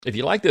If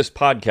you like this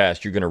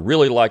podcast, you're going to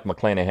really like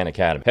McClanahan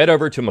Academy. Head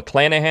over to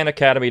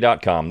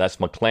McClanahanacademy.com. That's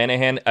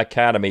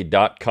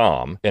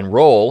McClanahanacademy.com.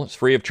 Enroll. It's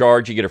free of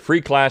charge. You get a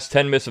free class,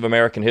 10 Myths of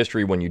American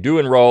History when you do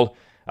enroll.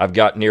 I've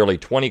got nearly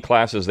 20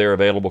 classes there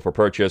available for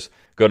purchase.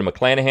 Go to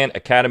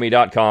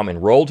McClanahanacademy.com,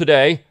 enroll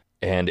today,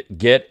 and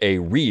get a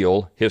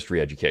real history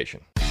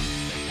education.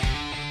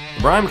 The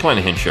Brian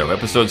McClanahan Show,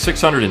 episode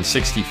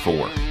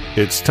 664.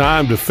 It's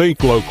time to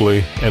think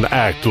locally and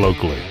act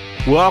locally.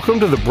 Welcome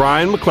to the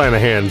Brian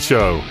McClanahan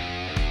Show.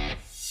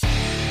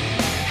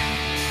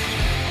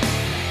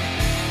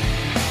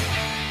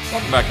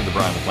 Welcome back to the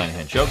Brian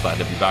McClanahan Show. Glad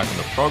to be back on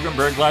the program.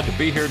 Very glad to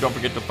be here. Don't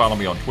forget to follow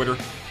me on Twitter,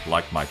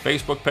 like my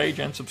Facebook page,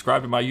 and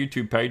subscribe to my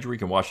YouTube page where you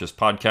can watch this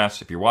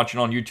podcast. If you're watching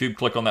on YouTube,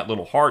 click on that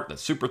little heart, that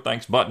super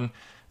thanks button.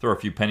 Throw a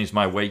few pennies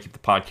my way. Keep the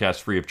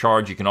podcast free of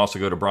charge. You can also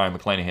go to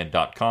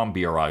brianmcclanahan.com,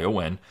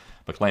 B-R-I-O-N,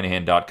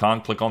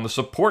 McClanahan.com. Click on the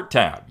support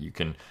tab. You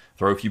can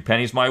throw a few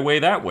pennies my way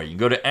that way. You can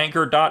go to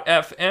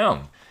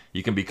anchor.fm.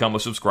 You can become a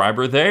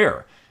subscriber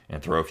there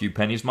and throw a few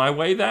pennies my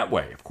way that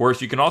way. Of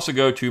course, you can also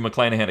go to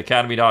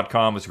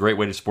McClanahanacademy.com. It's a great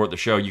way to support the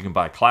show. You can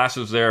buy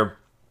classes there,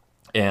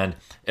 and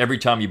every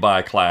time you buy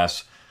a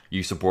class,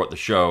 you support the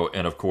show,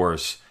 and of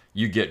course,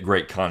 you get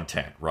great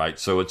content, right?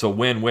 So it's a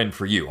win-win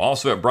for you.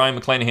 Also at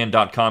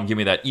brianmcclanahan.com, give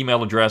me that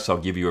email address. I'll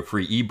give you a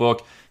free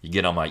ebook. You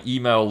get on my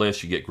email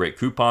list. You get great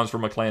coupons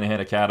from McClanahan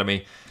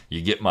Academy.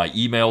 You get my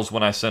emails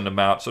when I send them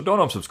out. So don't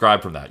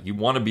unsubscribe from that. You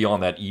want to be on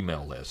that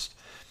email list.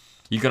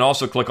 You can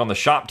also click on the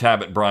shop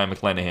tab at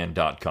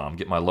brianmcclanahan.com.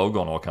 Get my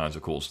logo and all kinds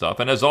of cool stuff.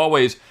 And as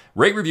always,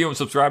 rate, review, and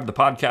subscribe to the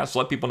podcast.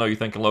 Let people know you're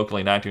thinking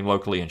locally and acting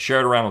locally, and share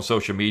it around on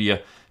social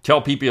media.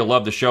 Tell people you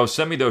love the show.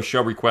 Send me those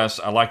show requests.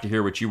 I like to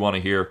hear what you want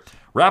to hear.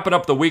 Wrapping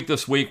up the week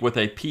this week with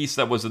a piece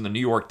that was in the New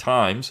York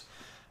Times.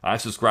 I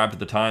subscribe to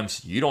the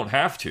Times. You don't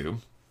have to.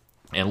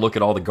 And look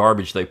at all the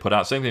garbage they put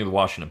out. Same thing with the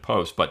Washington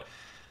Post. But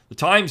the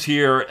Times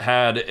here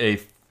had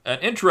an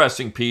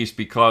interesting piece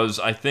because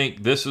I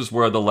think this is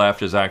where the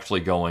left is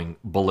actually going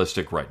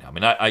ballistic right now.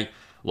 I mean,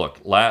 look,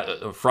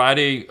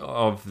 Friday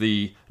of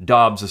the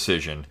Dobbs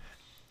decision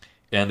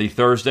and the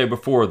Thursday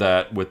before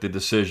that with the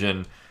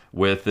decision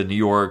with the New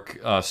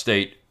York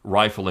State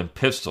rifle and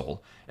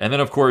pistol. And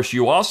then, of course,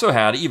 you also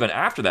had, even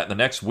after that, the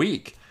next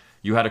week,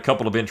 you had a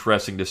couple of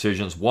interesting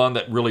decisions. One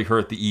that really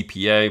hurt the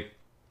EPA.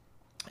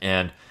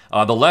 And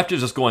the left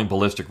is just going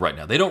ballistic right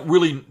now. They don't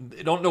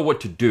know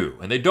what to do.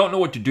 And they don't know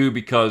what to do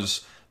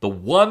because the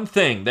one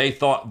thing they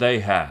thought they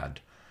had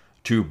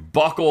to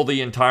buckle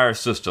the entire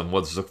system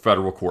was the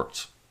federal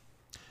courts.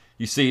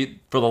 You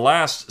see, for the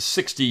last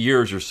 60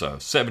 years or so,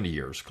 70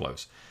 years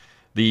close,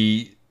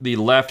 the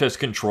left has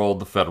controlled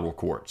the federal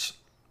courts.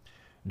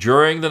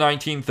 During the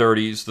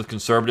 1930s, the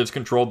conservatives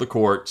controlled the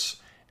courts,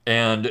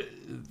 and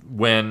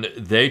when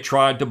they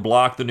tried to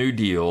block the New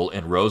Deal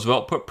and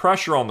Roosevelt put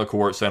pressure on the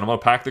court, saying, I'm going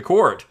to pack the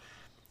court,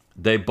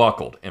 they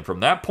buckled. And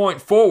from that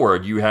point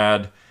forward, you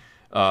had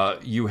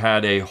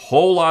a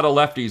whole lot of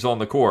lefties on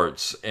the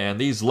courts, and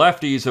these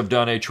lefties have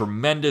done a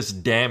tremendous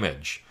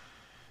damage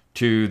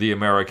to the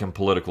American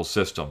political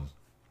system,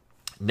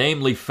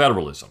 namely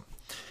federalism.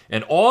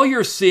 And all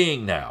you're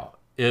seeing now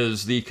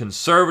is the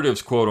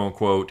conservatives,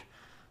 quote-unquote,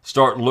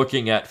 start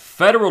looking at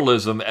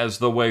federalism as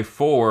the way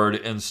forward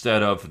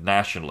instead of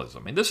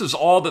nationalism. And this is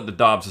all that the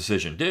Dobbs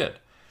decision did.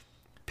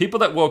 People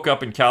that woke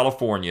up in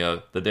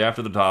California the day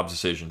after the Dobbs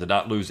decision did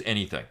not lose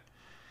anything.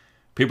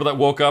 People that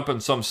woke up in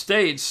some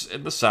states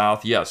in the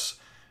South, yes,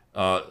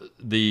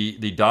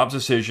 the Dobbs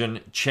decision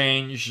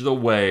changed the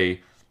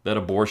way that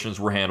abortions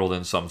were handled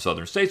in some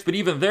southern states. But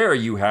even there,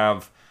 you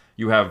have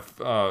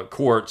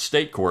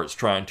state courts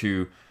trying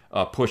to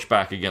push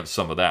back against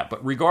some of that.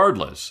 But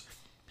regardless,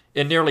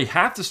 in nearly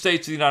half the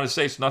states of the United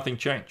States, nothing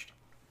changed.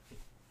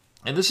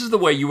 And this is the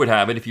way you would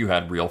have it if you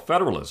had real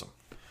federalism,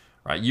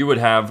 right? You would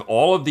have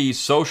all of these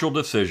social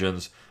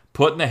decisions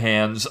put in the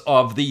hands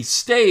of the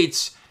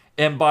states,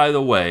 and by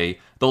the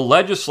way, the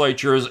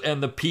legislatures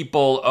and the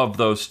people of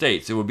those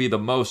states. It would be the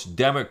most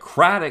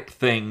democratic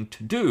thing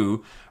to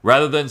do,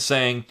 rather than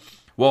saying,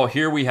 well,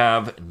 here we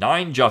have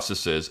 9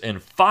 justices,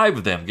 and 5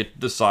 of them get to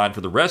decide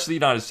for the rest of the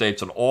United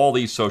States on all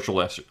these social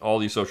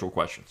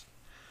questions.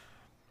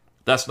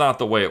 That's not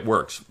the way it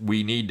works.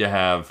 We need to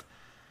have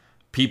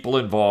people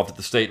involved at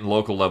the state and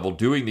local level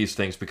doing these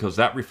things because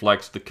that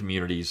reflects the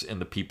communities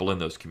and the people in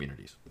those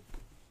communities.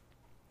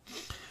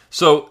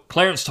 So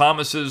Clarence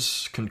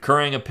Thomas's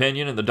concurring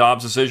opinion in the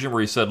Dobbs decision,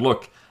 where he said,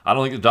 look, I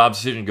don't think the Dobbs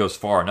decision goes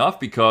far enough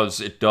because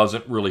it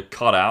doesn't really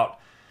cut out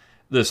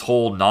this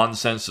whole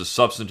nonsense of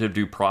substantive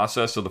due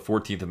process of the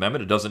 14th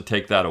Amendment. It doesn't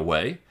take that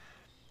away.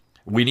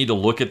 We need to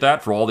look at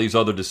that for all these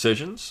other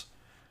decisions.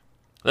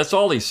 That's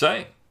all he's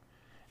saying.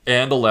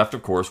 And the left,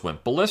 of course,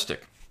 went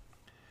ballistic.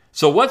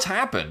 So what's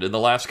happened in the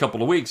last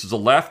couple of weeks is the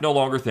left no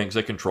longer thinks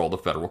they control the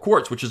federal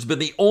courts, which has been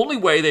the only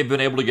way they've been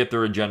able to get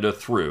their agenda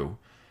through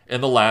in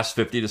the last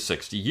 50 to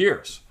 60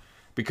 years.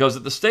 Because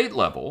at the state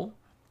level,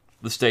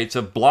 the states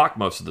have blocked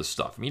most of this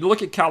stuff. I mean, you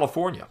look at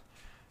California.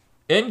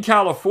 In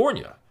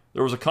California,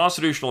 there was a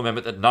constitutional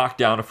amendment that knocked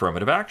down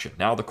affirmative action.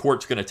 Now the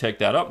court's going to take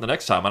that up the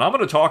next time. And I'm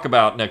going to talk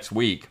about next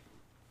week,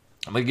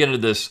 I'm going to get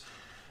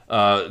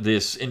into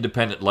this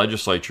independent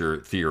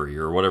legislature theory,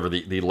 or whatever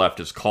the left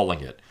is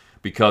calling it,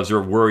 because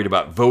they're worried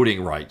about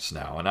voting rights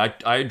now. And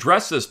I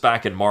addressed this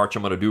back in March.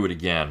 I'm going to do it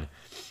again.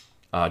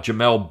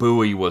 Jamel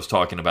Bowie was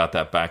talking about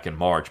that back in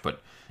March.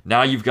 But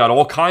now you've got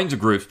all kinds of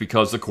groups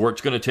because the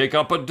court's going to take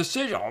up a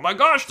decision. Oh my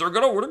gosh, they're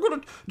going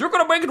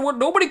to make it where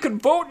nobody can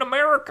vote in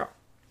America.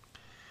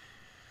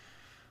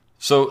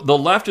 So the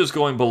left is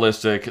going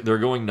ballistic. They're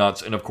going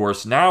nuts. And of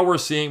course, now we're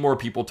seeing more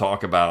people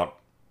talk about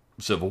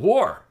civil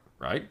war,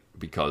 right?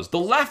 Because the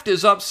left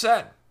is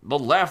upset. The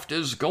left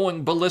is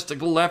going ballistic.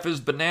 The left is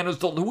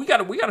bananas.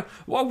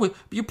 Well,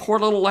 you poor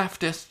little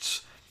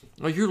leftists.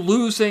 You're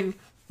losing.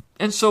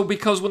 And so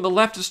because when the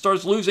leftist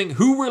starts losing,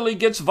 who really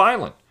gets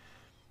violent?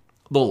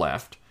 The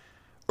left.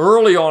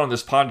 Early on in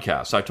this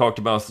podcast, I talked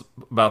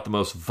about the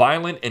most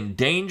violent and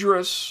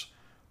dangerous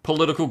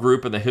political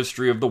group in the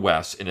history of the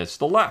West, and it's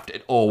the left.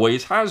 It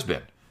always has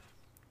been.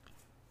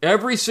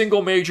 Every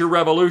single major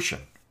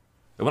revolution.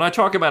 And when I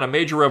talk about a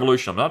major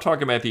revolution, I'm not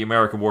talking about the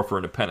American War for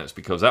Independence,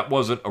 because that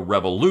wasn't a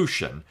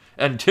revolution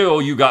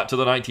until you got to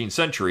the 19th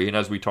century, and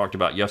as we talked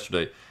about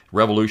yesterday,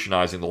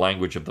 revolutionizing the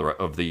language of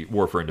the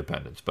War for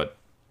Independence. But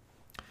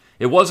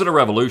it wasn't a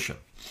revolution.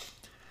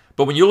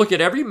 But when you look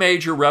at every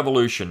major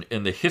revolution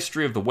in the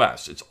history of the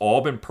West, it's all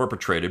been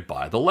perpetrated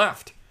by the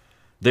left.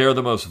 They are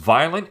the most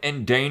violent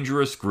and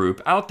dangerous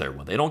group out there.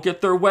 When they don't get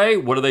their way,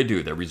 what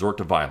do? They resort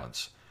to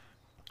violence.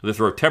 They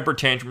throw temper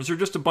tantrums. They're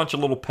just a bunch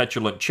of little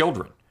petulant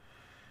children.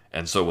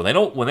 And so when they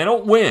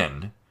don't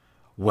win,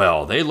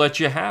 well, they let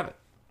you have it.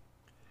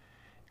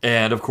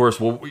 And of course,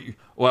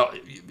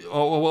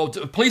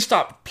 please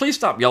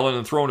stop yelling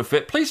and throwing a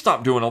fit. Please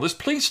stop doing all this.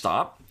 Please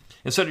stop.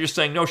 Instead of just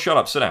saying, no, shut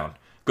up, sit down,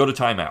 go to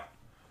timeout.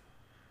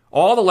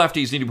 All the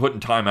lefties need to be put in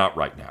timeout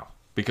right now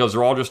because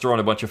they're all just throwing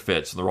a bunch of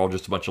fits and they're all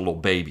just a bunch of little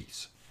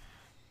babies.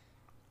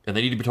 And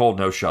they need to be told,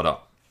 no, shut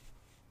up.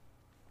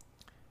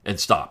 And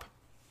stop.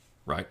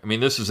 Right? I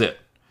mean, this is it.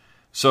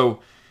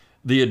 So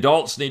the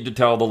adults need to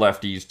tell the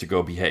lefties to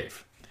go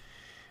behave.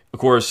 Of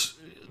course,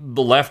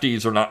 the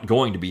lefties are not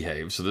going to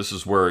behave, so this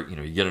is where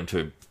you get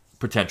into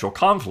potential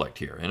conflict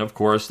here. And of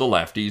course, the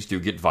lefties do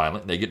get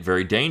violent, and they get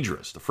very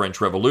dangerous. The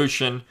French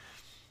Revolution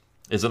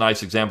is a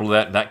nice example of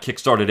that, and that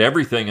kickstarted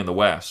everything in the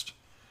West.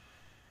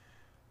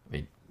 I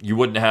mean, you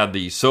wouldn't have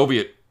the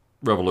Soviet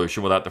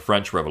Revolution without the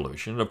French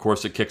Revolution. And of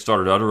course, it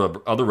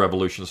kickstarted other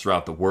revolutions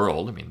throughout the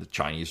world. I mean, the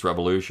Chinese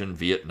Revolution,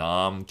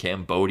 Vietnam,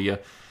 Cambodia,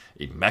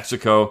 in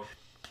Mexico.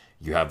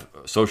 You have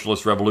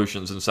socialist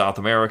revolutions in South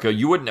America.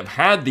 You wouldn't have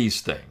had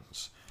these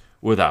things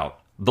without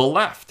the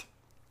left.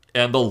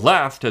 And the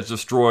left has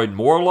destroyed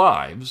more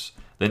lives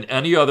than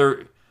any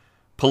other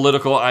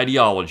political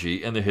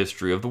ideology in the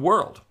history of the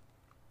world.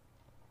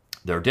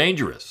 They're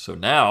dangerous. So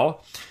now,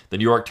 the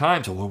New York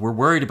Times, we're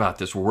worried about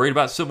this. We're worried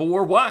about civil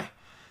war. Why?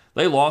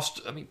 They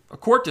lost, a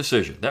court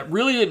decision. That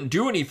really didn't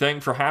do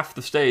anything for half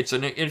the states.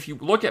 And if you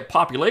look at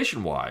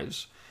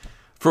population-wise,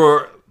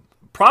 for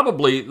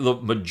probably the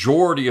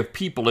majority of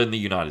people in the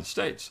United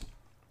States,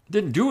 it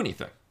didn't do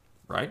anything,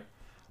 right?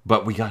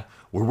 But we're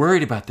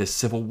worried about this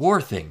civil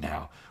war thing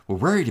now. We're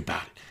worried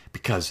about it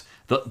because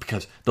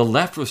the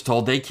left was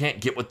told they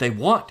can't get what they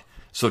want.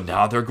 So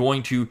now they're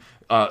going to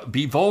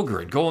be vulgar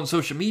and go on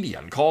social media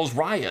and cause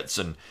riots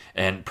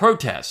and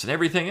protests and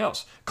everything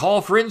else.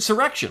 Call for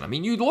insurrection. I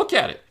mean, you look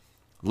at it.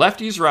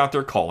 Lefties are out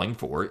there calling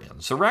for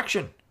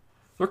insurrection.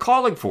 They're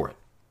calling for it.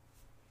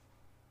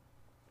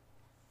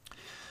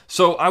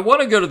 So I want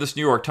to go to this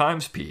New York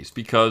Times piece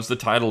because the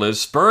title is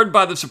Spurred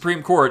by the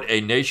Supreme Court, a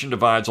Nation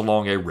Divides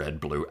Along a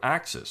Red-Blue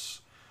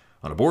Axis.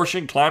 On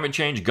abortion, climate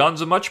change,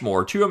 guns, and much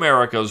more, two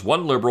Americas,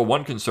 one liberal,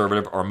 one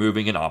conservative, are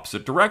moving in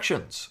opposite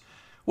directions.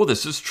 Well,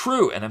 this is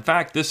true, and in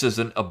fact, this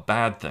isn't a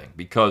bad thing,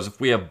 because if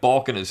we have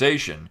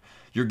balkanization,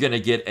 you're going to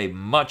get a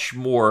much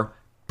more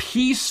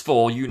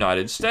peaceful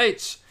United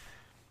States.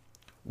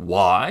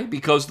 Why?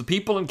 Because the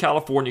people in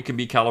California can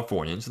be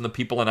Californians, and the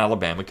people in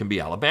Alabama can be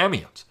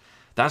Alabamians.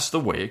 That's the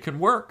way it can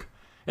work.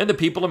 And the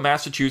people in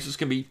Massachusetts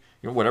can be,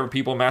 whatever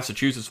people in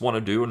Massachusetts want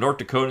to do, and North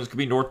Dakotans can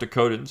be North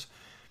Dakotans,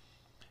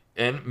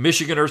 and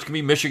Michiganders can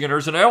be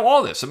Michiganders, and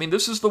all this. I mean,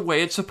 this is the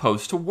way it's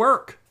supposed to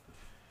work.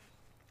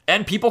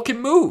 And people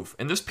can move.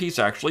 And this piece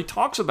actually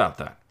talks about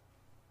that.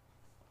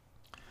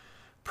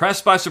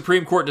 Pressed by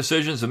Supreme Court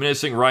decisions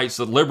diminishing rights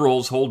that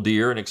liberals hold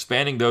dear and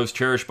expanding those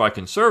cherished by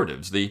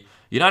conservatives, the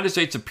United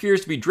States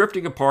appears to be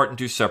drifting apart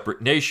into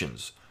separate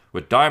nations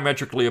with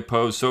diametrically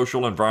opposed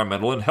social,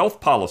 environmental, and health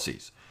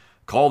policies.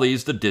 Call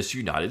these the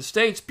Disunited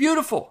States.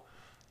 Beautiful.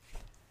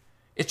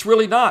 It's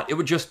really not. It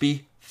would just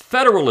be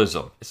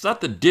federalism. It's not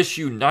the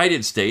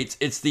Disunited States.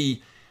 It's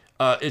the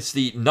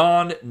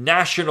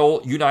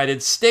non-national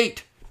United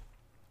State.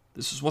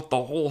 This is what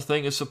the whole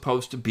thing is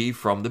supposed to be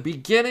from the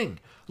beginning.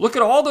 Look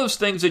at all those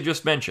things I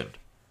just mentioned.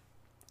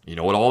 You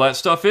know what all that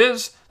stuff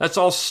is? That's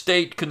all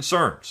state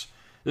concerns.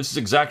 This is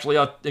exactly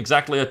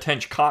how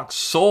Tench Cox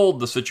sold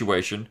the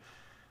situation,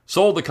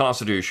 sold the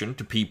Constitution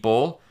to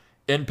people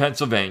in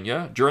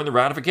Pennsylvania during the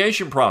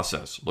ratification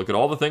process. Look at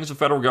all the things the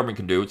federal government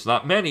can do. It's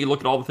not many. Look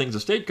at all the things the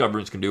state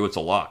governments can do. It's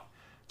a lot.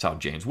 It's how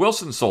James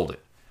Wilson sold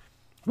it.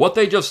 What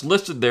they just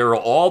listed there are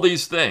all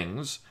these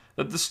things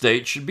that the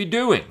state should be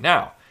doing.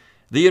 Now,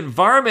 the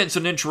environment's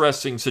an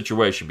interesting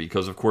situation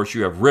because, of course,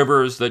 you have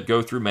rivers that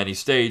go through many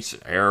states,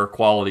 air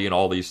quality and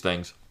all these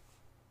things.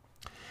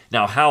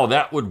 Now, how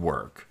that would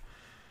work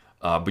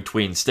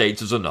between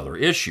states is another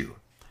issue.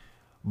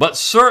 But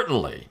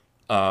certainly,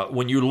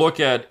 when you look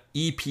at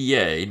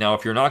EPA, now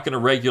if you're not going to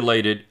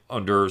regulate it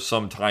under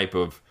some type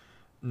of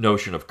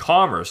notion of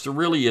commerce, there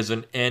really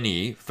isn't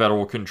any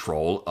federal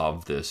control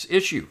of this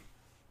issue.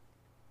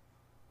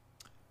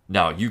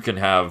 Now, you can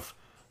have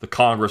the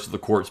Congress or the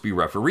courts be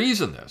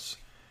referees in this.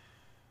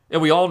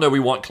 And we all know we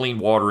want clean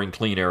water and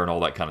clean air and all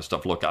that kind of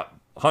stuff. Look,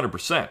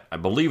 100%, I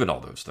believe in all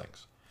those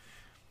things.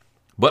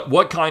 But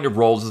what kind of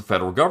role does the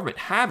federal government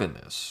have in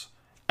this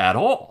at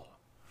all?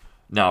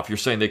 Now, if you're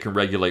saying they can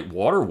regulate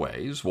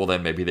waterways, well,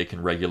 then maybe they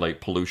can regulate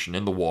pollution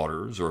in the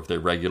waters, or if they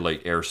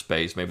regulate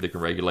airspace, maybe they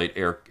can regulate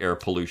air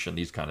pollution,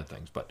 these kind of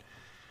things. But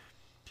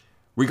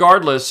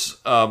regardless,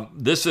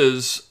 this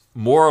is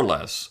more or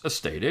less a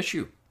state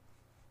issue.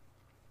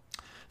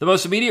 The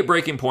most immediate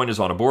breaking point is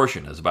on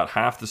abortion, as about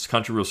half this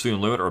country will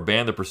soon limit or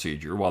ban the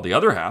procedure, while the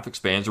other half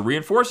expands or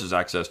reinforces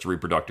access to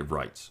reproductive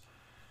rights.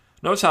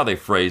 Notice how they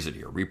phrase it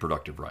here,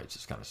 reproductive rights.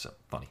 It's kind of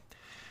funny.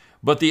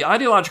 But the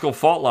ideological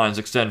fault lines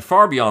extend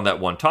far beyond that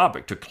one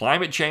topic to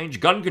climate change,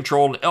 gun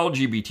control, and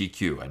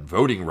LGBTQ, and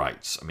voting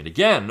rights. I mean,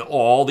 again,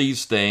 all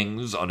these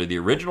things under the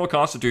original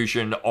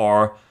Constitution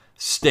are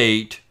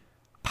state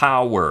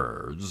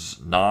powers,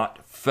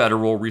 not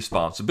federal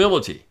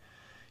responsibility.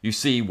 You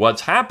see,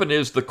 what's happened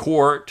is the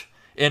court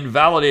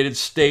invalidated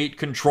state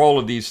control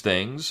of these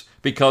things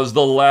because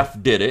the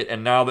left did it,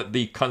 and now that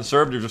the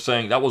conservatives are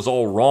saying that was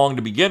all wrong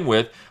to begin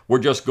with, we're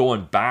just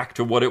going back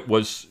to what it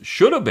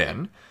should have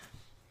been.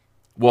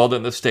 Well,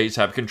 then the states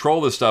have control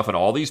of this stuff, and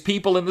all these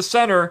people in the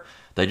center,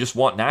 they just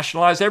want to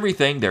nationalize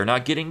everything. They're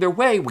not getting their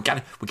way. We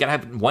gotta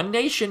have one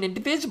nation,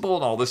 indivisible,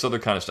 and all this other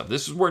kind of stuff.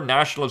 This is where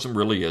nationalism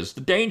really is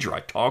the danger. I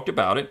talked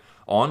about it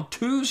on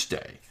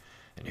Tuesday,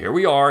 and here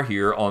we are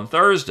here on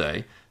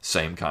Thursday,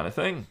 same kind of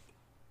thing.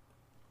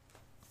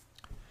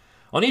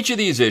 On each of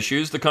these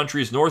issues, the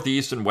country's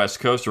northeast and west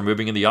coast are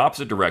moving in the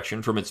opposite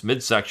direction from its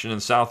midsection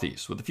and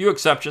southeast, with a few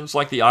exceptions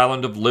like the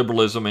island of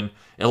liberalism in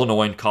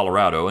Illinois and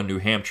Colorado and New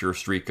Hampshire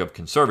streak of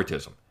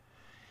conservatism.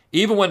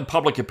 Even when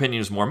public opinion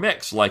is more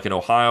mixed, like in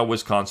Ohio,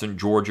 Wisconsin,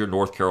 Georgia,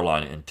 North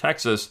Carolina, and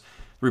Texas,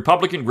 the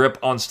Republican grip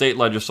on state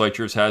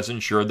legislatures has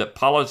ensured that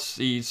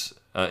policies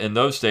in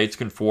those states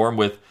conform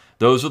with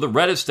those of the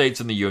reddest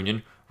states in the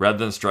Union rather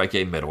than strike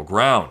a middle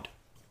ground.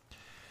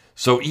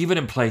 So even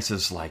in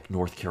places like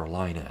North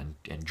Carolina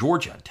and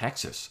Georgia and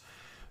Texas,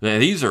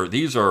 these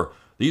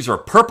are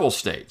purple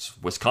states,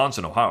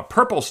 Wisconsin, Ohio,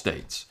 purple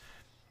states.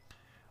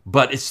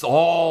 But it's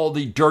all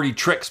the dirty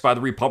tricks by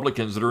the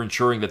Republicans that are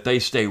ensuring that they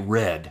stay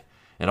red,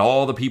 and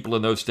all the people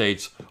in those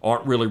states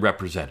aren't really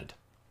represented.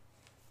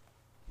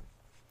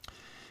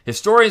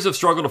 Historians have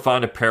struggled to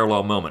find a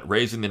parallel moment,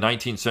 raising the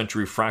 19th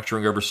century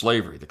fracturing over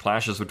slavery, the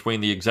clashes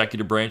between the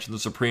executive branch and the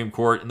Supreme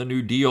Court in the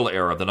New Deal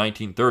era of the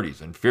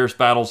 1930s, and fierce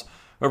battles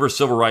over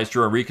civil rights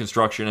during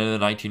Reconstruction in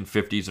the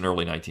 1950s and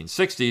early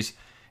 1960s,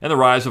 and the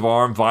rise of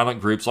armed violent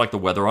groups like the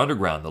Weather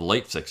Underground in the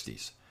late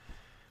 60s.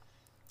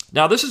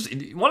 Now,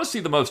 you want to see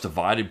the most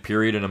divided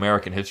period in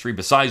American history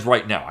besides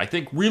right now. I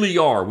think we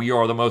are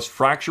the most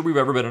fractured we've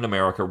ever been in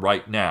America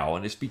right now,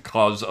 and it's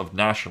because of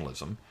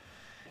nationalism.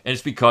 And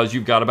it's because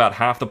you've got about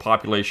half the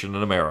population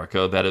in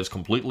America that has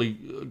completely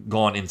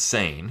gone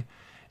insane,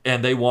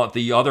 and they want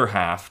the other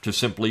half to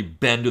simply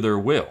bend to their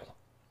will.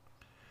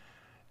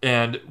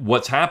 And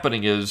what's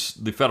happening is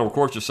the federal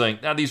courts are saying,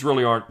 these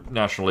really aren't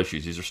national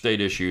issues. These are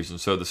state issues.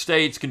 And so the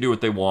states can do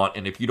what they want.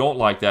 And if you don't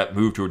like that,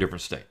 move to a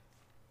different state.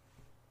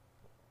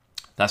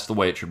 That's the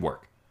way it should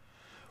work.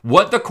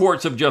 What the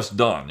courts have just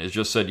done is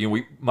just said,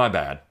 my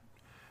bad.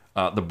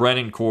 The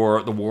Brennan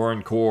Court, the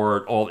Warren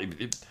Court,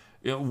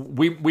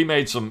 we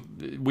made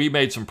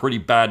some pretty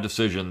bad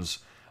decisions.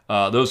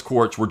 Those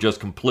courts were just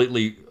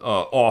completely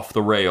off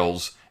the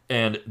rails.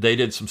 And they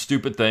did some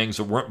stupid things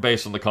that weren't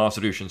based on the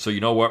Constitution. So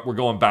you know what? We're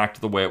going back to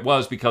the way it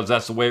was because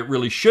that's the way it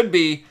really should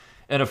be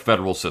in a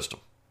federal system.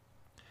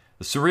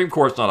 The Supreme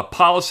Court's not a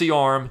policy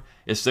arm.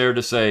 It's there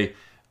to say,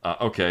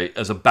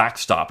 as a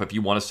backstop, if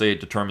you want to say it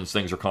determines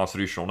things are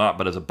constitutional or not,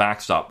 but as a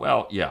backstop,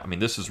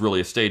 this is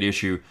really a state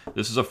issue.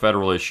 This is a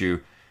federal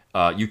issue.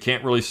 You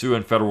can't really sue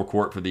in federal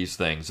court for these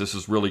things. This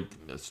is really,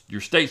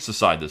 your states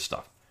decide this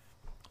stuff.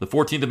 The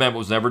 14th Amendment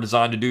was never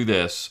designed to do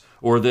this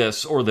or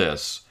this or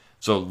this.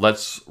 So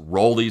let's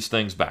roll these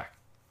things back.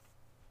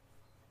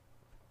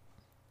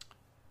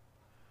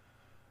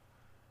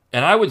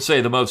 And I would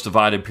say the most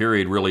divided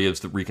period really is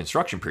the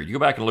Reconstruction period. You go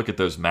back and look at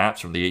those maps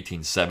from the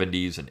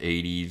 1870s and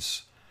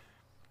 80s.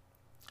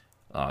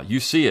 You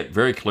see it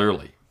very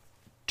clearly.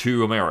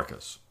 Two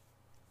Americas.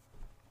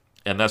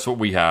 And that's what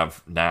we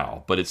have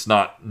now. But it's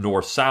not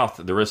north-south.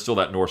 There is still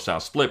that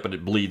north-south split, but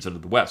it bleeds into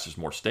the west. There's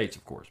more states,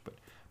 of course.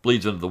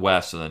 bleeds into the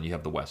West, and then you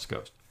have the West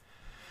Coast.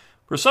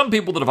 For some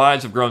people, the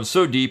divides have grown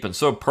so deep and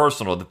so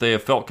personal that they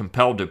have felt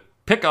compelled to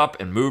pick up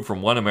and move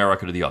from one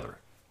America to the other.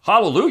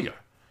 Hallelujah!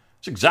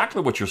 It's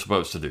exactly what you're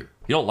supposed to do.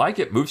 If you don't like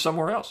it, move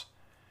somewhere else.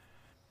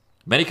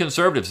 Many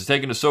conservatives have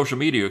taken to social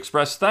media to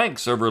express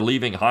thanks over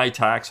leaving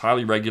high-tax,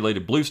 highly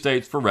regulated blue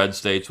states for red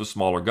states with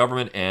smaller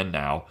government and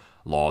now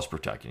laws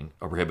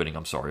prohibiting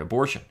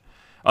abortion.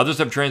 Others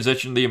have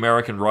transitioned the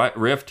American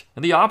rift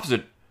in the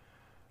opposite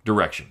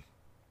direction.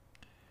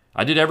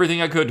 I did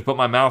everything I could to put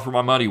my mouth where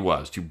my money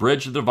was, to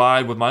bridge the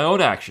divide with my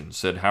own actions,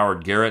 said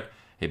Howard Garrett,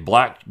 a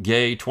black,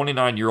 gay,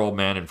 29-year-old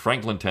man in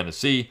Franklin,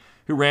 Tennessee,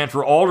 who ran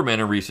for alderman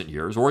in recent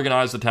years,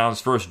 organized the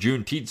town's first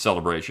Juneteenth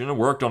celebration, and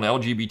worked on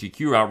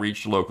LGBTQ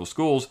outreach to local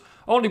schools,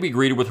 only to be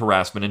greeted with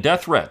harassment and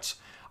death threats.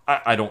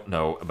 I don't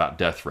know about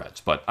death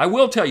threats, but I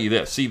will tell you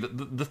this. See,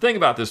 the thing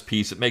about this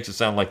piece, it makes it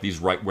sound like these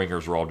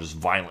right-wingers are all just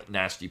violent,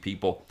 nasty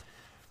people.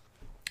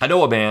 I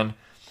know a man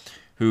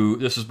who,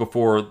 this is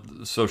before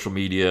social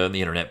media and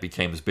the internet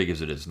became as big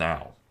as it is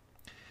now,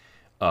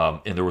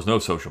 and there was no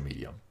social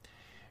media,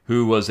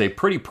 who was a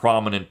pretty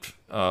prominent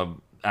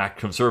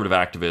conservative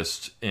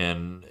activist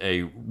in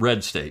a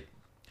red state,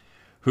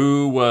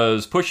 who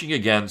was pushing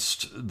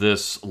against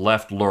this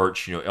left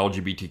lurch,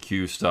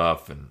 LGBTQ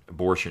stuff and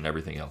abortion and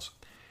everything else.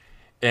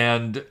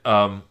 And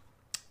the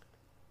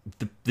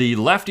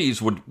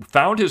lefties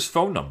found his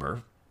phone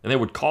number, and they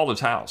would call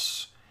his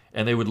house,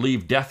 and they would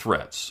leave death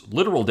threats,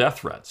 literal death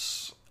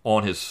threats,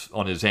 on his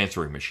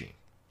answering machine.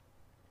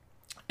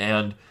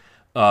 And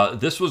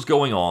this was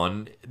going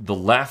on. The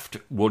left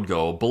would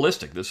go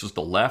ballistic.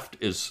 The left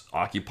is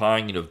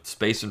occupying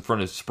space in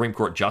front of Supreme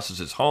Court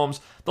justices' homes.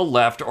 The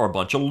left are a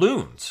bunch of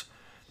loons.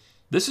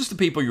 This is the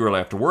people you really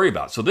have to worry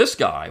about. So this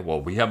guy,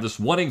 well, we have this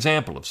one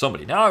example of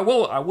somebody. Now,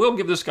 I will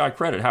give this guy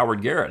credit,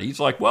 Howard Garrett. He's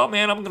like, well,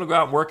 man, I'm going to go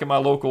out and work in my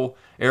local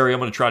area. I'm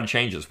going to try to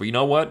change this. But you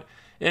know what?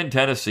 In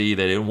Tennessee,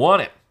 they didn't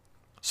want it.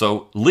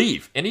 So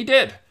leave. And he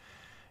did.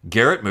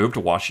 Garrett moved to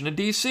Washington,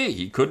 D.C.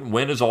 He couldn't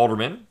win as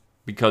alderman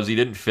because he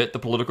didn't fit the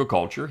political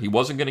culture. He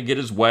wasn't going to get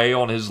his way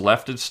on his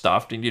leftist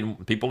stuff.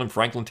 People in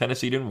Franklin,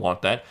 Tennessee didn't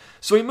want that.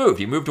 So he moved.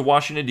 He moved to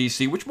Washington,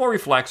 D.C., which more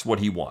reflects what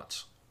he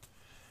wants.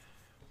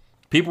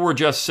 People were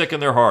just sick in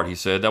their heart, he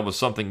said. That was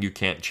something you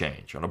can't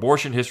change. On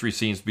abortion, history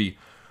seems to be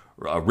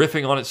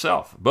riffing on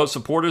itself. Both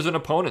supporters and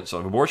opponents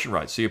of abortion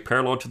rights see a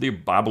parallel to the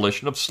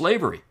abolition of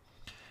slavery.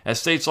 As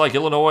states like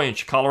Illinois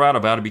and Colorado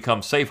vow to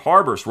become safe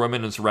harbors for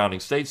women in surrounding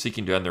states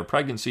seeking to end their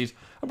pregnancies,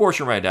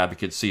 abortion right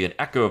advocates see an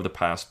echo of the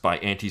past by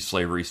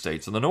anti-slavery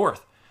states in the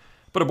North.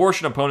 But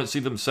abortion opponents see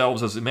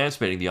themselves as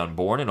emancipating the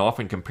unborn and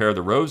often compare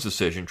the Rose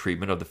decision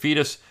treatment of the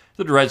fetus to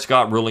the Dred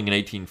Scott ruling in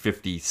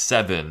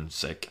 1857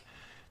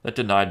 that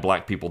denied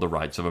black people the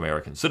rights of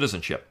American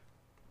citizenship.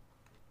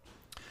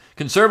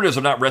 Conservatives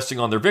are not resting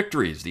on their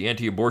victories. The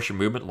anti-abortion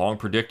movement, long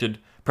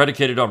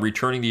predicated on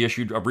returning the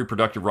issue of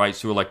reproductive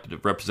rights to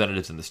elected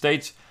representatives in the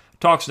states,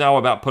 talks now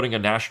about putting a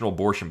national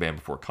abortion ban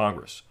before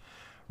Congress.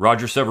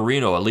 Roger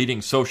Severino, a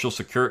leading social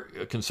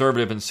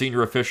conservative and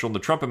senior official in the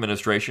Trump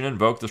administration,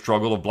 invoked the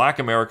struggle of black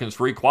Americans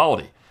for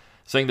equality,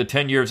 saying the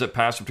 10 years that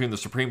passed between the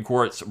Supreme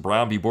Court's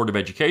Brown v. Board of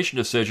Education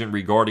decision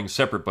regarding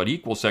separate but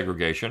equal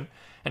segregation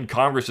and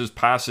Congress's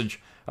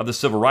passage of the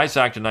Civil Rights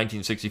Act in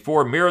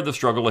 1964 mirrored the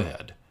struggle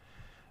ahead.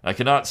 I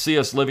cannot see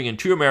us living in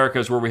two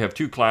Americas where we have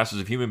two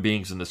classes of human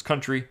beings in this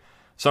country,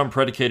 some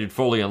predicated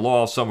fully in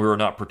law, some who are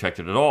not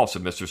protected at all,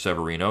 said Mr.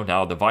 Severino,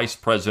 now the Vice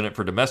President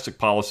for Domestic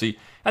Policy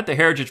at the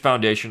Heritage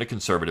Foundation, a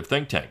conservative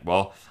think tank.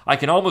 Well, I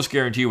can almost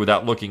guarantee you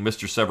without looking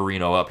Mr.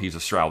 Severino up, he's a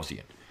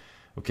Straussian.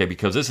 Okay,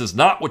 because this is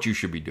not what you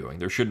should be doing.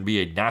 There shouldn't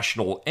be a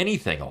national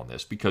anything on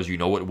this because you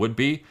know what it would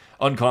be?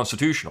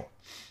 Unconstitutional.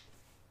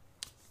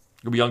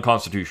 It would be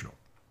unconstitutional.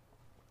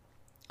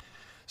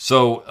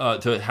 So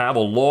to have a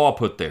law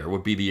put there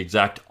would be the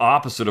exact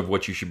opposite of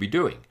what you should be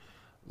doing.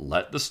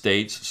 Let the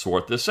states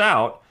sort this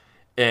out,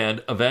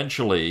 and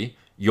eventually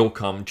you'll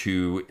come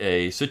to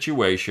a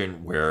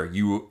situation where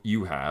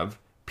you have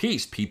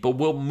peace. People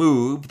will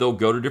move, they'll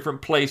go to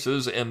different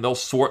places, and they'll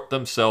sort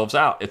themselves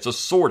out. It's a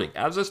sorting,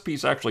 as this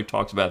piece actually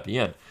talks about at the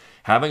end.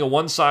 Having a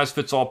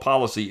one-size-fits-all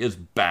policy is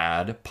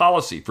bad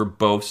policy for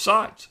both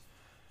sides.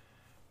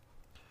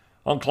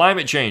 On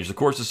climate change, the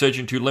court's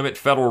decision to limit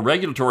federal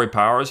regulatory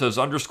powers has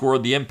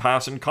underscored the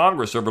impasse in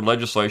Congress over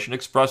legislation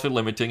expressly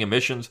limiting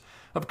emissions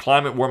of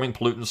climate-warming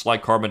pollutants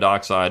like carbon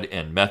dioxide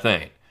and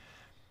methane.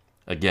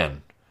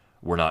 Again,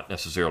 we're not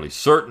necessarily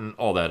certain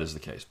all that is the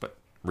case, but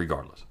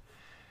regardless.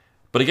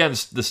 But again,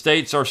 the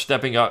states are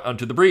stepping out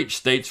onto the breach.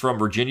 States from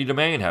Virginia to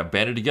Maine have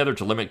banded together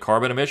to limit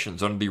carbon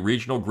emissions under the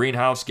Regional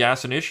Greenhouse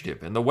Gas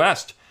Initiative. In the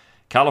West,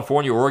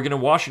 California, Oregon,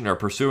 and Washington are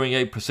pursuing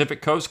a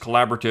Pacific Coast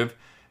collaborative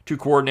to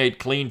coordinate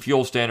clean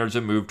fuel standards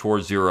and move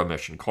towards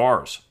zero-emission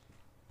cars.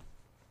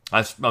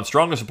 I'm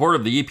strongly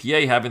supportive of the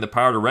EPA having the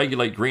power to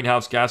regulate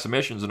greenhouse gas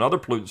emissions and other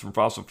pollutants from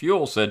fossil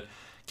fuels, said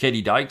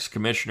Katie Dykes,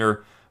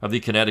 Commissioner of the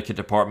Connecticut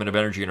Department of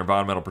Energy and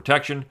Environmental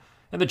Protection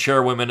and the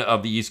Chairwoman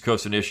of the East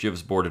Coast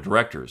Initiative's Board of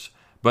Directors.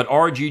 But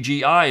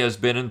RGGI has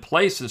been in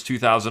place since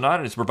 2009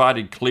 and has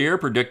provided clear,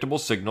 predictable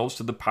signals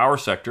to the power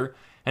sector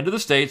and to the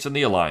states and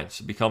the alliance.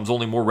 It becomes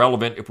only more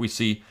relevant if we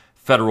see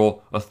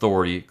federal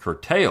authority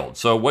curtailed.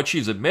 So what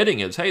she's admitting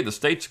is, hey, the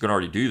states can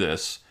already do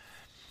this.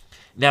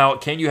 Now,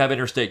 can you have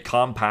interstate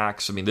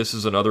compacts? I mean, this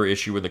is another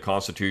issue in the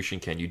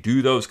Constitution. Can you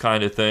do those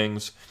kind of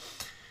things?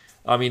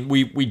 I mean,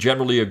 we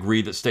generally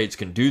agree that states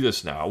can do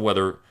this now,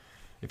 whether,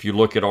 if you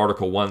look at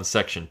Article 1,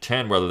 Section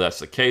 10, whether that's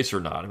the case or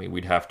not. I mean,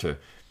 we'd have to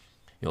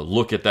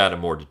look at that in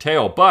more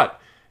detail.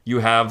 But you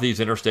have these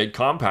interstate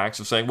compacts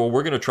of saying, well,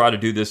 we're going to try to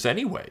do this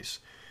anyways.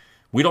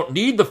 We don't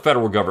need the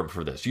federal government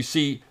for this. You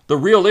see, the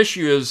real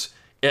issue is,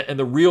 and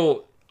the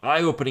real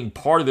eye-opening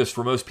part of this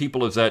for most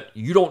people is that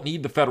you don't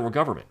need the federal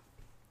government.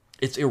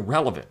 It's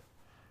irrelevant.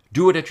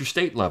 Do it at your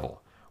state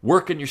level.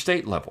 Work in your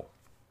state level.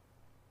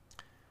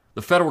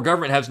 The federal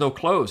government has no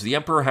clothes. The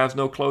emperor has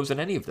no clothes in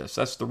any of this.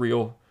 That's the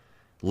real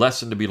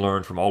lesson to be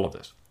learned from all of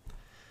this.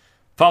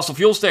 Fossil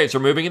fuel states are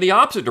moving in the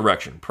opposite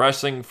direction,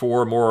 pressing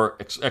for more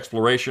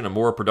exploration and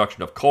more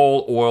production of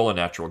coal, oil, and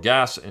natural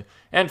gas,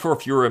 and for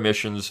fewer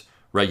emissions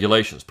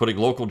regulations, putting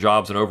local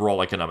jobs and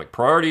overall economic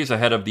priorities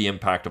ahead of the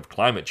impact of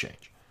climate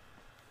change.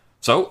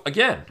 So,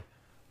 again,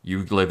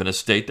 you live in a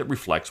state that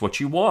reflects what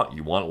you want.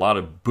 You want a lot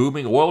of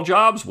booming oil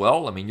jobs?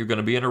 Well, I mean, you're going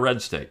to be in a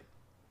red state.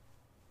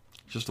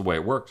 It's just the way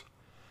it works.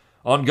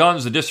 On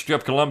guns, the District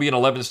of Columbia and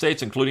 11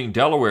 states, including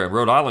Delaware and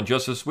Rhode Island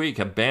just this week,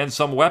 have banned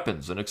some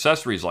weapons and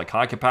accessories like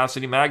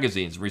high-capacity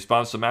magazines in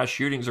response to mass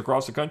shootings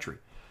across the country.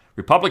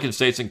 Republican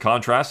states, in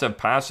contrast, have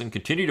passed and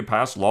continue to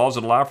pass laws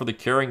that allow for the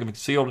carrying of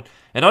concealed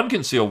and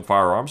unconcealed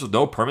firearms with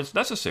no permits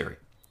necessary.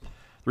 The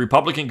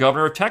Republican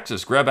governor of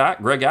Texas, Greg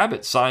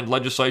Abbott, signed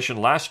legislation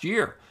last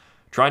year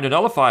trying to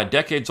nullify a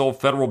decades-old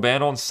federal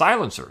ban on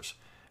silencers.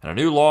 And a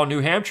new law in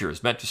New Hampshire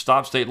is meant to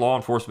stop state law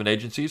enforcement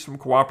agencies from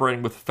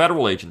cooperating with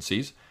federal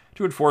agencies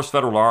to enforce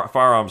federal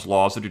firearms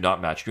laws that do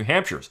not match New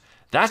Hampshire's.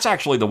 That's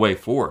actually the way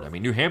forward. I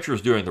mean, New Hampshire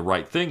is doing the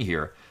right thing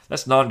here.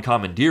 That's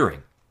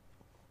non-commandeering.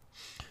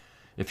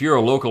 If you're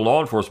a local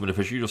law enforcement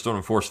official, you just don't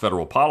enforce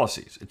federal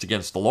policies. It's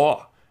against the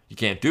law. You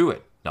can't do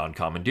it.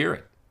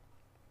 Non-commandeering.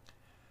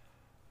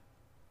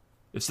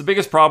 It's the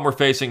biggest problem we're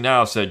facing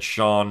now, said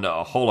Sean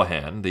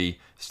Holohan, the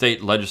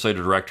state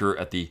legislative director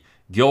at the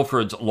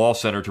Guilford's Law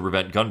Center to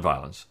Prevent Gun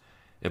Violence.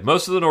 If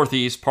most of the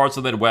Northeast, parts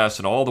of the Midwest,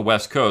 and all the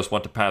West Coast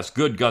want to pass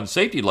good gun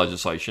safety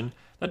legislation,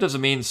 that doesn't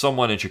mean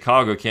someone in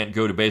Chicago can't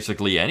go to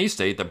basically any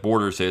state that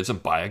borders his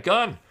and buy a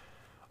gun.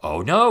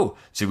 Oh no.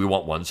 See, we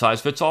want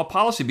one-size-fits-all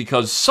policy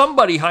because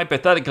somebody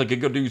hypothetically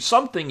could go do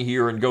something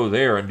here and go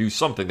there and do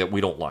something that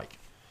we don't like.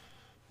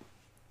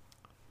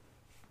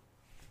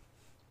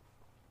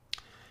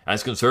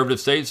 As conservative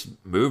states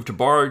move to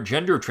bar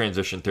gender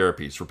transition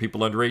therapies for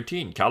people under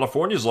 18,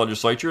 California's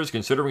legislature is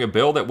considering a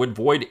bill that would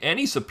void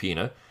any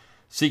subpoena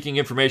seeking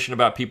information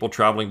about people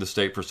traveling the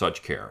state for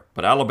such care.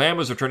 But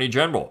Alabama's Attorney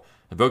General,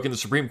 invoking the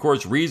Supreme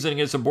Court's reasoning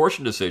in its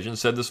abortion decision,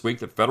 said this week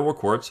that federal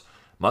courts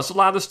must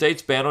allow the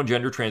state's ban on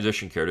gender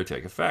transition care to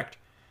take effect.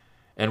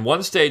 And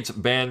one state's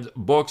banned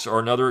books are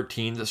another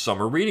teen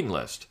summer reading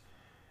list.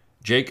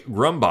 Jake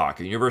Grumbach,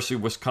 a University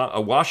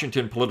of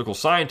Washington political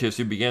scientist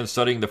who began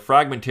studying the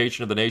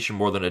fragmentation of the nation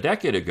more than a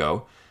decade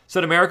ago,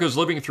 said America is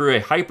living through a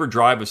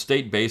hyperdrive of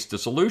state-based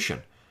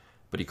dissolution.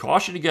 But he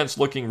cautioned against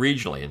looking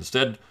regionally,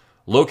 instead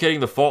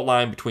locating the fault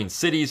line between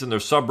cities and their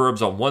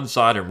suburbs on one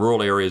side and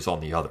rural areas on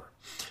the other.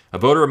 A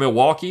voter in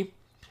Milwaukee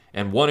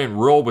and one in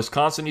rural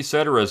Wisconsin, he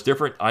said, are as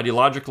different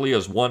ideologically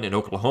as one in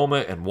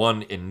Oklahoma and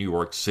one in New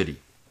York City.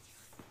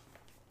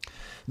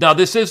 Now,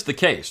 this is the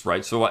case,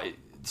 right? So in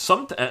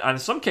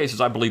some cases,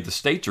 I believe the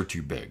states are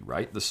too big,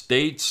 right? The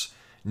states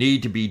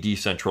need to be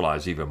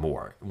decentralized even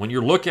more. When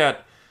you look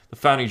at the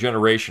founding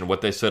generation,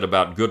 what they said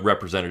about good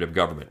representative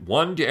government,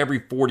 1 to every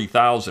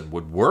 40,000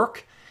 would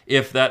work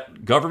if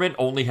that government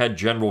only had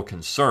general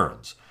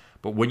concerns.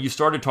 But when you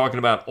started talking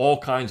about all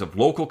kinds of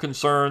local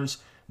concerns,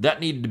 that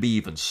needed to be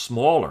even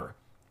smaller.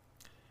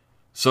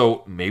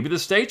 So maybe the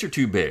states are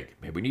too big.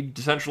 Maybe we need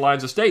to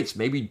decentralize the states.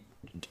 Maybe,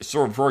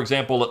 for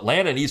example,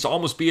 Atlanta needs to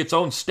almost be its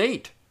own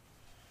state.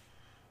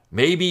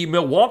 Maybe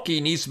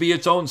Milwaukee needs to be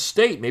its own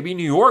state. Maybe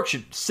New York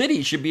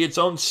City should be its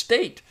own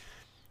state.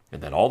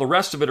 And then all the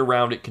rest of it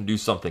around it can do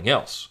something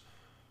else.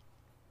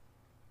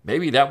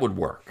 Maybe that would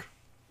work.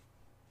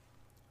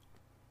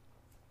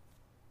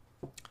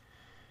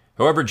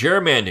 However,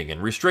 gerrymandering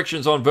and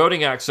restrictions on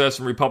voting access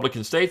in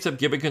Republican states have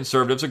given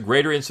conservatives a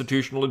greater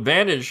institutional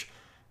advantage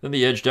than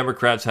the edge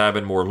Democrats have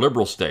in more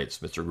liberal states,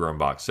 Mr.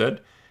 Grumbach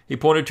said. He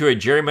pointed to a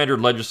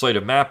gerrymandered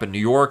legislative map in New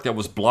York that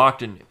was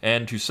blocked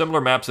and to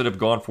similar maps that have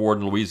gone forward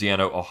in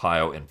Louisiana,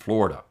 Ohio, and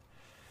Florida.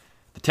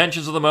 The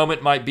tensions of the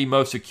moment might be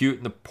most acute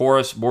in the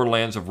porous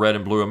borderlands of red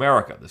and blue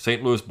America. The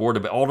St. Louis Board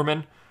of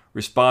Aldermen,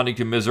 responding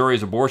to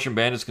Missouri's abortion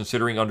ban, is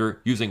considering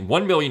using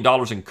 $1 million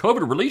in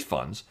COVID relief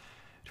funds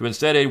to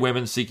instead aid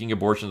women seeking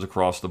abortions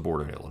across the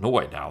border in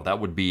Illinois. Now, that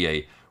would be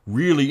a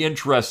really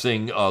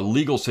interesting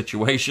legal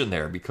situation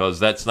there because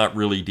that's not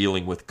really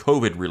dealing with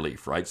COVID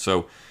relief, right?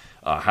 So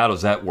how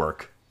does that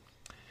work?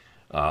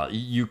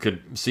 You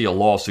could see a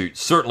lawsuit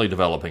certainly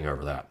developing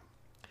over that.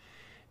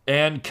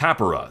 And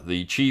Capra,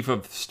 the chief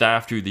of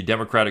staff to the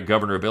Democratic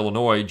governor of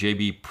Illinois,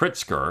 J.B.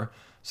 Pritzker,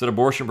 said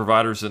abortion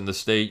providers in the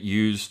state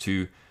used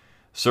to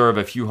serve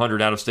a few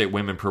hundred out-of-state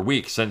women per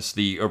week. Since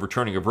the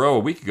overturning of Roe a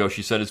week ago,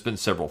 she said it's been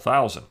several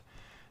thousand.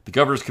 The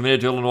governor's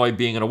committed to Illinois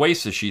being an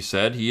oasis, she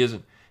said. He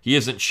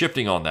isn't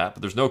shifting on that,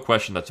 but there's no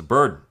question that's a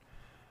burden.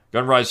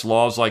 Gun rights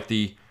laws like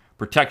the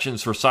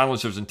protections for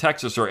silencers in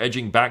Texas are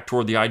edging back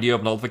toward the idea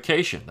of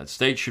nullification, that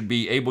states should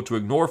be able to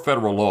ignore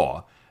federal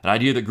law, an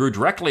idea that grew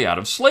directly out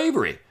of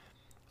slavery,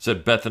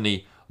 said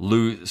Bethany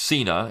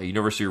Lucena, a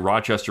University of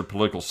Rochester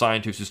political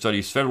scientist who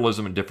studies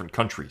federalism in different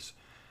countries.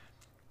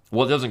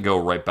 Well, it doesn't go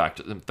right back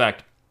to... In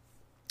fact,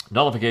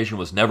 nullification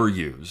was never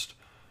used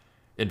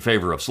in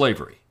favor of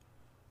slavery.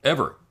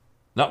 Ever.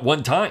 Not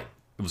one time.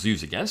 It was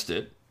used against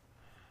it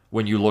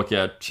when you look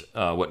at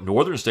what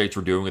northern states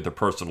were doing with their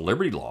personal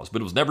liberty laws,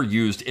 but it was never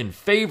used in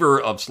favor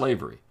of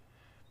slavery.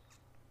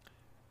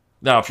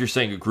 Now, if you're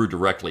saying it grew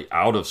directly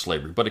out of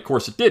slavery, but of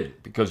course it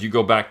didn't, because you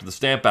go back to the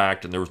Stamp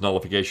Act and there was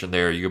nullification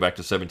there. You go back to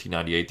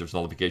 1798, there's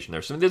nullification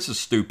there. So this is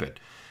stupid.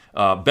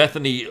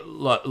 Bethany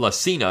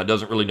Lucena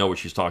doesn't really know what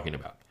she's talking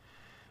about.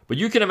 But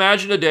you can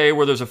imagine a day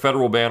where there's a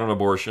federal ban on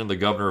abortion. The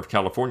governor of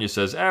California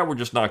says, we're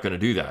just not going to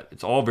do that.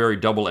 It's all very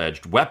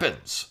double-edged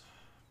weapons.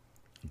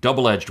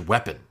 Double-edged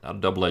weapon, not a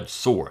double-edged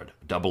sword.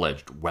 A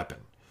double-edged weapon.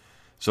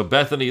 So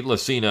Bethany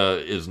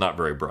Lucena is not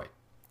very bright.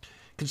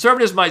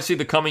 Conservatives might see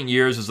the coming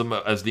years as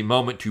the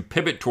moment to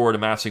pivot toward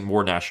amassing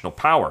more national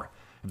power,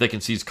 if they can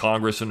seize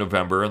Congress in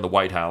November and the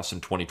White House in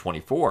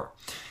 2024.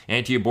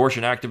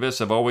 Anti-abortion activists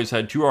have always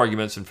had two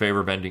arguments in favor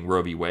of ending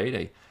Roe v. Wade: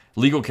 a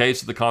legal case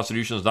that the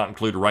Constitution does not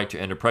include a right to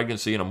end a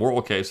pregnancy, and a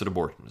moral case that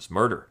abortion is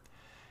murder.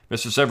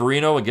 Mr.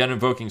 Severino, again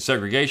invoking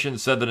segregation,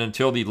 said that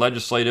until the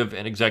legislative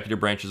and executive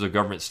branches of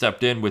government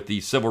stepped in with the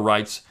Civil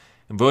Rights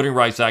and Voting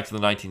Rights Acts of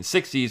the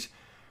 1960s,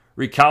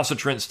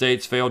 recalcitrant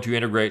states failed to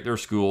integrate their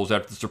schools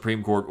after the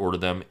Supreme Court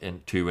ordered them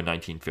into in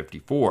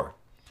 1954.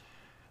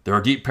 There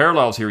are deep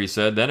parallels here, he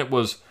said. Then it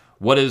was,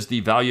 what is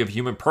the value of a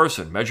human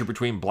person measured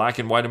between black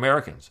and white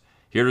Americans?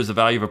 Here is the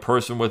value of a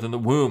person within the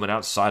womb and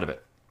outside of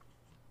it.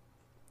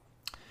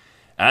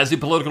 As the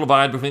political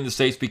divide between the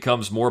states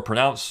becomes more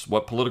pronounced,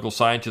 what political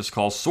scientists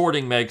call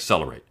sorting may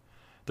accelerate.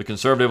 The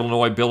conservative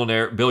Illinois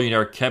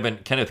billionaire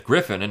Kenneth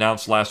Griffin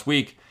announced last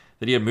week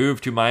that he had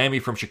moved to Miami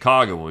from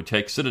Chicago and would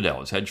take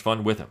Citadel, his hedge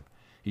fund, with him.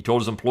 He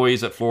told his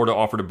employees that Florida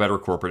offered a better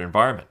corporate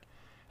environment.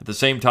 At the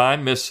same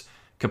time, Ms.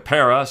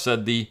 Capera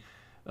said the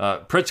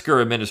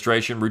Pritzker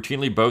administration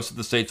routinely boasts of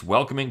the state's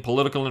welcoming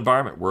political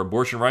environment where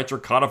abortion rights are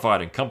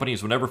codified and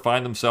companies will never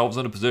find themselves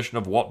in a position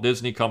of Walt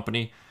Disney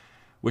Company,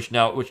 which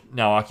now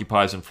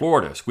occupies in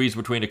Florida, squeezed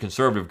between a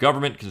conservative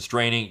government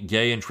constraining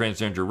gay and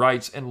transgender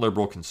rights and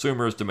liberal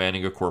consumers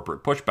demanding a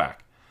corporate pushback.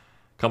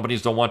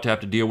 Companies don't want to have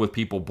to deal with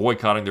people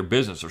boycotting their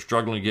business or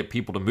struggling to get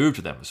people to move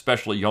to them,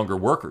 especially younger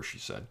workers, she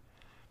said.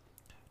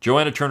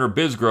 Joanna Turner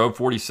Bisgrove,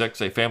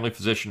 46, a family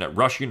physician at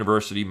Rush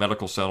University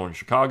Medical Center in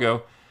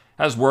Chicago,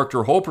 has worked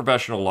her whole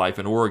professional life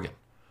in Oregon.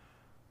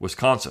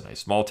 Wisconsin, a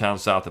small town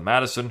south of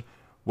Madison,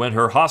 when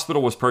her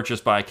hospital was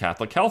purchased by a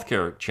Catholic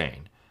healthcare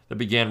chain that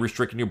began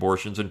restricting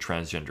abortions and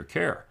transgender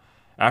care.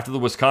 After the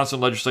Wisconsin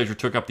legislature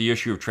took up the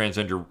issue of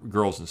transgender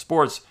girls in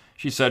sports,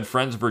 she said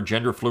friends of her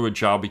gender-fluid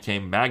child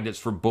became magnets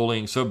for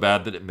bullying so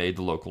bad that it made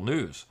the local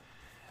news.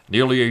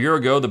 Nearly a year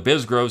ago, the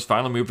Bisgroves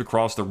finally moved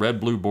across the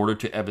red-blue border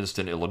to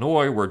Evanston,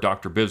 Illinois, where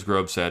Dr.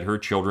 Bisgrove said her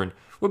children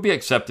would be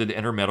accepted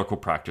and her medical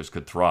practice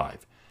could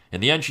thrive. In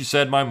the end, she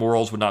said, my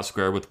morals would not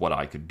square with what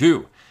I could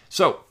do.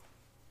 So,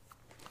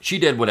 she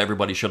did what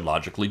everybody should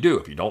logically do.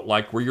 If you don't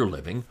like where you're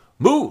living,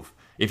 move.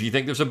 If you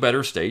think there's a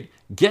better state,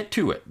 get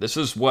to it. This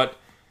is what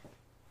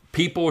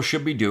people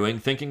should be doing,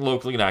 thinking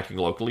locally and acting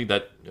locally,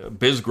 that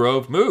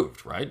Bisgrove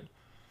moved, right?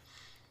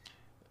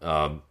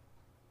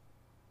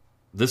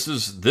 This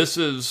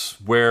is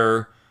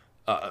where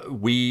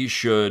we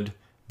should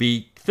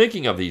be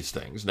thinking of these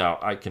things. Now,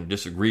 I can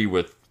disagree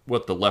with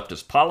what the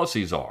leftist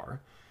policies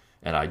are,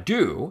 and I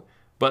do,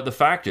 but the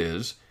fact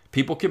is,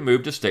 people can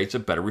move to states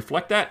that better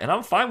reflect that, and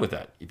I'm fine with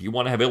that. If you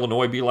want to have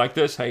Illinois be like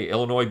this, hey,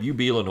 Illinois, you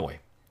be Illinois.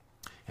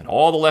 And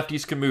all the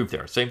lefties can move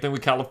there. Same thing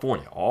with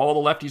California. All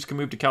the lefties can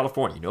move to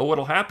California. You know what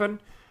will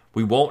happen?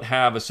 We won't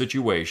have a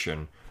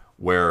situation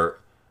where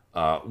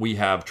we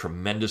have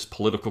tremendous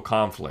political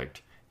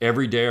conflict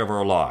every day of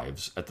our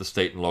lives at the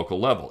state and local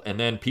level. And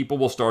then people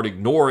will start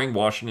ignoring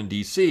Washington,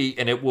 D.C.,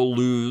 and it will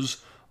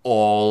lose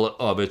all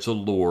of its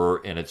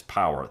allure and its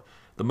power.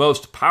 The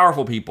most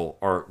powerful people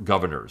are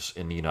governors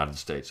in the United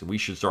States, and we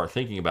should start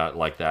thinking about it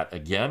like that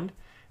again.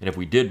 And if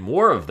we did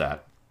more of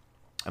that,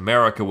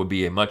 America would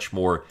be a much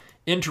more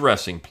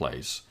interesting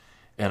place,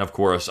 and of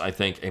course, I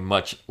think a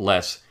much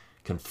less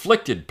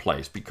conflicted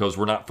place because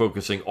we're not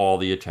focusing all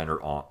the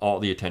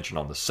attention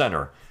on the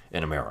center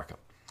in America.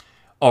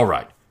 All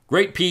right,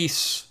 great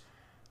piece.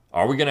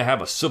 Are we going to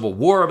have a civil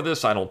war over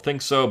this? I don't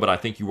think so, but I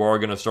think you are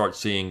going to start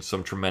seeing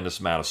some tremendous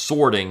amount of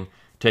sorting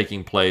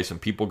taking place and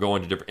people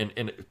going to different,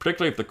 and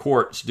particularly if the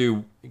courts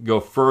do go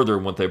further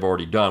than what they've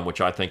already done,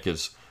 which I think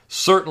is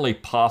certainly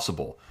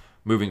possible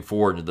moving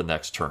forward into the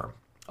next term.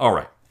 All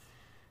right.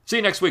 See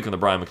you next week on the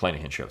Brian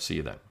McClanahan Show. See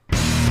you then.